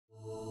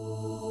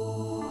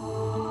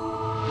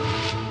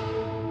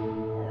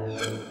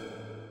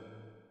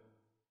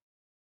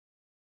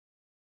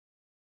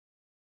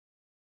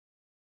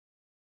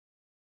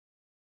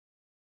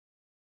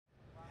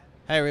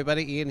Hi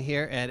everybody, Ian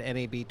here at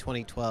NAB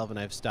 2012, and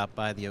I've stopped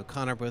by the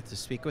O'Connor booth to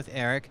speak with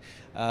Eric.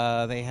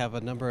 They have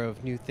a number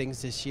of new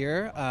things this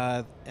year,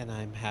 and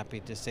I'm happy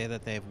to say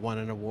that they've won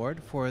an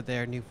award for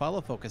their new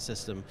follow-focus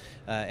system.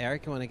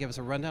 Eric, you want to give us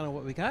a rundown on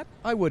what we got?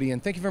 I would, Ian.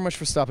 Thank you very much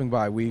for stopping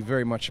by. We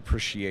very much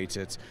appreciate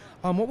it.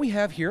 What we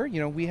have here,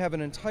 we have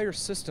an entire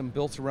system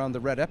built around the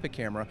Red Epic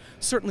camera,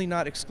 certainly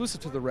not exclusive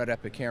to the Red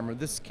Epic camera.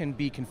 This can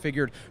be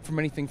configured from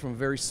anything from a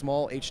very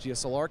small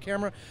HDSLR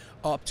camera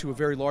up to a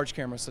very large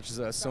camera such as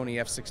a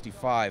Sony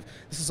f65.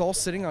 This is all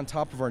sitting on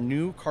top of our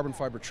new carbon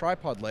fiber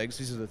tripod legs.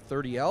 These are the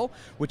 30L,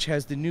 which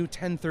has the new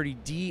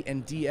 1030D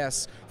and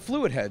DS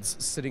fluid heads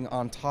sitting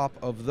on top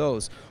of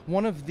those.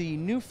 One of the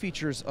new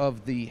features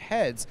of the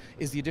heads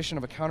is the addition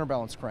of a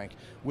counterbalance crank,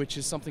 which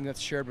is something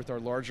that's shared with our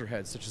larger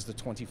heads, such as the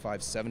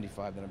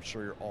 2575 that I'm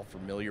sure you're all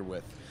familiar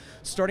with.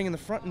 Starting in the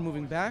front and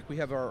moving back, we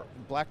have our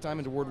Black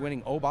Diamond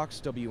Award-winning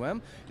OBox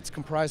WM. It's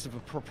comprised of a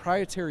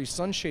proprietary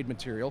sunshade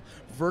material,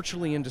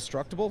 virtually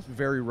indestructible,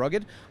 very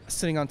rugged.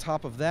 Sitting on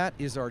top of that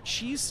is our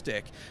cheese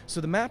stick. So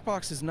the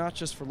mattebox is not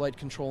just for light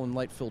control and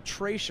light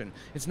filtration.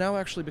 It's now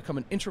actually become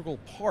an integral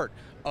part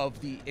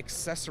of the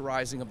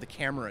accessorizing of the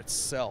camera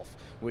itself,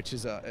 which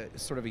is a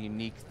sort of a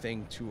unique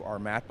thing to our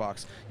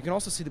mattebox. You can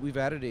also see that we've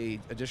added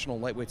an additional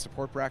lightweight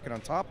support bracket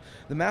on top.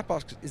 The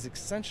mattebox is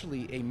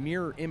essentially a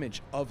mirror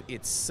image of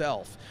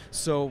itself.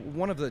 So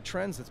one of the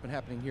trends that's been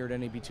happening here at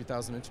NAB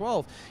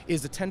 2012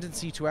 is the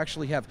tendency to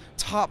actually have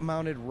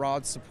top-mounted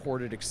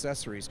rod-supported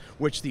accessories,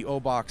 which the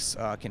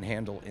OBox can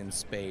handle in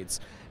spades.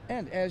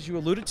 And as you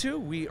alluded to,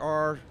 we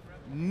are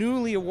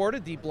newly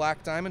awarded the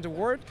Black Diamond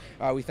Award.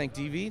 We thank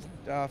DV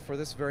for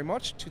this very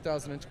much,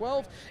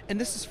 2012.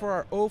 And this is for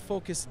our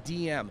OFocus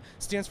DM,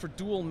 stands for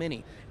Dual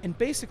Mini. And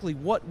basically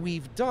what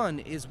we've done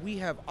is we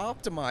have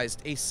optimized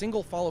a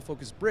single follow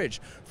focus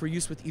bridge for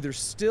use with either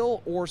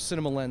still or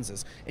cinema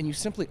lenses. And you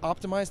simply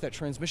optimize that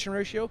transmission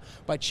ratio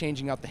by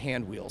changing out the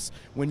hand wheels.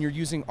 When you're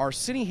using our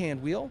Cine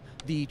hand wheel,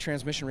 the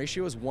transmission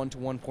ratio is 1 to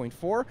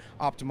 1.4,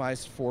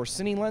 optimized for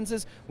Cine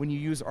lenses. When you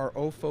use our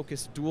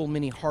OFocus Dual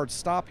Mini hard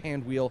stop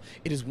hand wheel,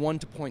 it is 1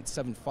 to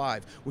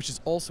 0.75, which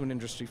is also an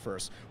industry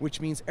first,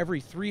 which means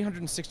every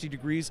 360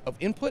 degrees of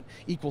input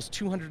equals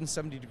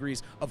 270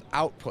 degrees of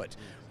output,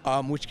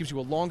 which gives you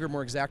a longer,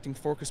 more exacting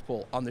focus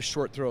pull on the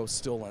short throw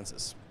still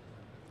lenses.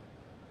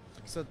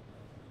 So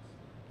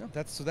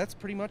that's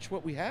pretty much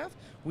what we have.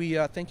 We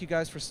thank you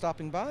guys for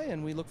stopping by,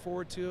 and we look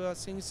forward to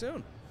seeing you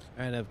soon.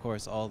 And of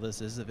course, all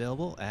this is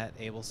available at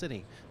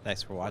AbelCine.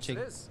 Thanks for watching.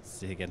 Yes, it is.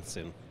 See you again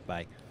soon.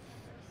 Bye.